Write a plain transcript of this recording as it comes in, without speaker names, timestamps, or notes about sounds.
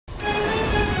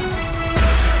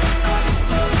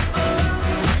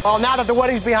Well, now that the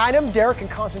wedding's behind him, Derek can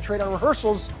concentrate on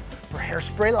rehearsals for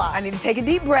Hairspray Live. I need to take a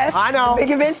deep breath. I know. The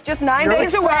big event's just 9 You're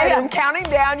days excited. away. I'm counting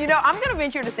down. You know, I'm going to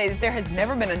venture to say that there has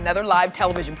never been another live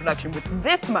television production with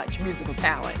this much musical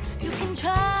talent. You can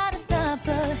try to stop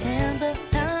the hands of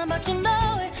time, but you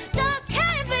know it just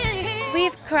can't be.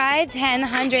 We've cried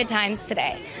 100 times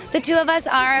today. The two of us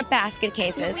are basket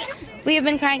cases. We have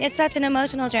been crying. It's such an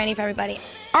emotional journey for everybody.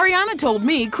 Ariana told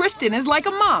me Kristen is like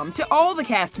a mom to all the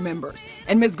cast members,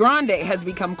 and Ms. Grande has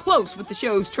become close with the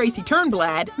show's Tracy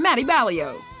Turnblad, Maddie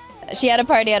Ballio. She had a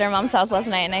party at her mom's house last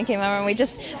night, and I came over, and we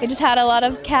just had a lot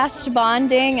of cast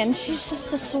bonding, and she's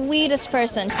just the sweetest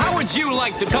person. How would you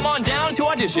like to come on down to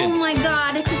audition? Oh my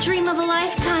God, it's a dream of a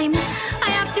lifetime. I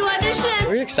have to audition.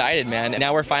 We're excited, man.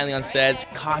 Now we're finally on sets.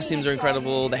 Costumes are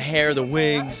incredible. The hair, the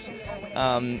wigs.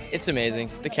 It's amazing.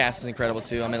 The cast is incredible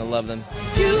too. I'm gonna love them.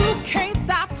 You can't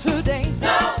stop today.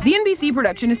 No. The NBC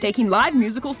production is taking live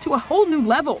musicals to a whole new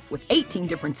level with 18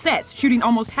 different sets, shooting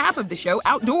almost half of the show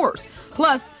outdoors.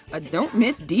 Plus, a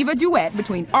don't-miss diva duet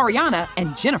between Ariana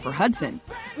and Jennifer Hudson.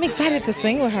 I'm excited to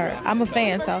sing with her. I'm a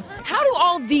fan, so. How do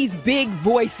all these big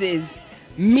voices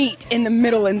meet in the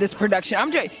middle in this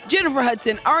production? Jennifer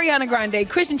Hudson, Ariana Grande,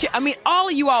 Kristen I mean, all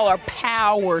of you all are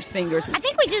power singers. I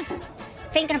think we just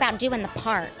thinking about doing the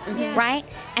part, right?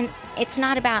 And it's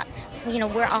not about, you know,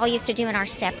 we're all used to doing our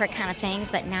separate kind of things,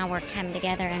 but now we're coming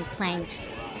together and playing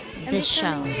this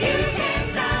show.